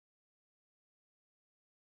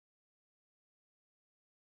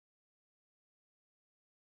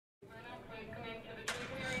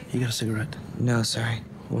You got a cigarette? No, sorry.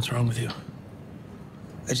 What's wrong with you?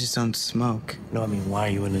 I just don't smoke. No, I mean, why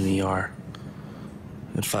are you in an ER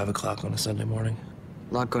at 5 o'clock on a Sunday morning?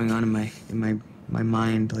 A lot going on in my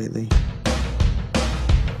mind lately.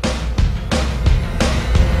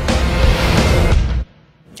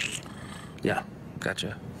 Yeah,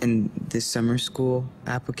 gotcha. And this summer school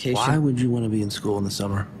application. Why would you want to be in school in the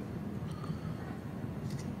summer?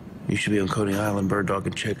 You should be on Coney Island bird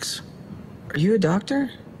dogging chicks. Are you a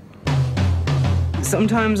doctor?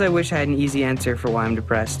 Sometimes I wish I had an easy answer for why I'm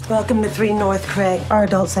depressed. Welcome to 3 North Craig, our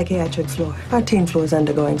adult psychiatric floor. Our teen floor is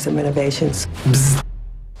undergoing some renovations. Bzz.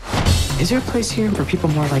 Is there a place here for people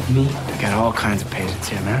more like me? I got all kinds of patients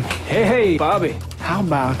here, man. Hey, Bobby. How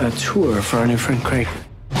about a tour for our new friend Craig?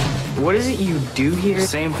 What is it you do here?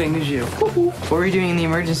 Same thing as you. What were you doing in the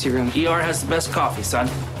emergency room? ER has the best coffee, son.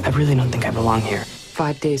 I really don't think I belong here.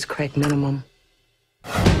 5 days, Craig, minimum.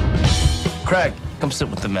 Craig, come sit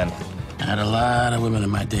with the men. I had a lot of women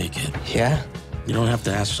in my day, kid. Yeah? You don't have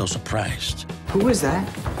to ask so surprised. Who was that?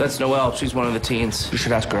 That's Noelle. She's one of the teens. You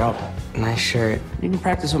should ask her out. Nice shirt. You can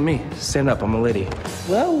practice with me. Stand up. I'm a lady.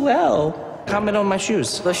 Well, well. Comment on my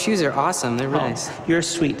shoes. Those shoes are awesome. They're really nice. You're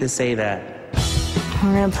sweet to say that.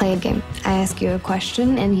 We're gonna play a game. I ask you a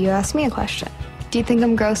question, and you ask me a question. Do you think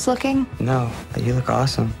I'm gross looking? No, you look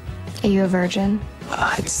awesome. Are you a virgin?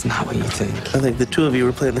 It's not what you think. I think the two of you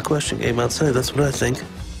were playing the question game outside. That's what I think.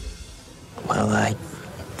 Well, I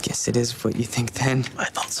guess it is what you think then. I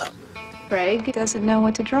thought so. Craig doesn't know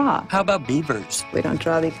what to draw. How about beavers? We don't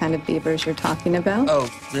draw the kind of beavers you're talking about. Oh,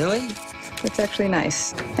 really? It's actually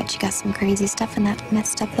nice. Bet you got some crazy stuff in that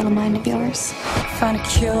messed up little mind of yours. Find a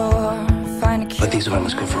cure, find a cure. But these women,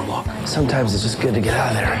 let's go for a walk. Sometimes it's just good to get out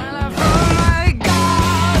of there.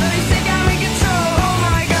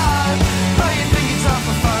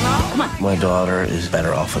 My daughter is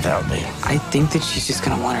better off without me. I think that she's just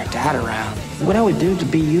gonna want her dad around. What I would do to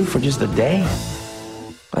be you for just a day,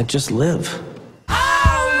 I'd just live.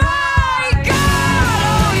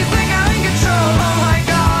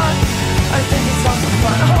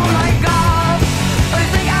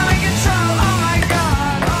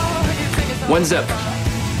 One zip.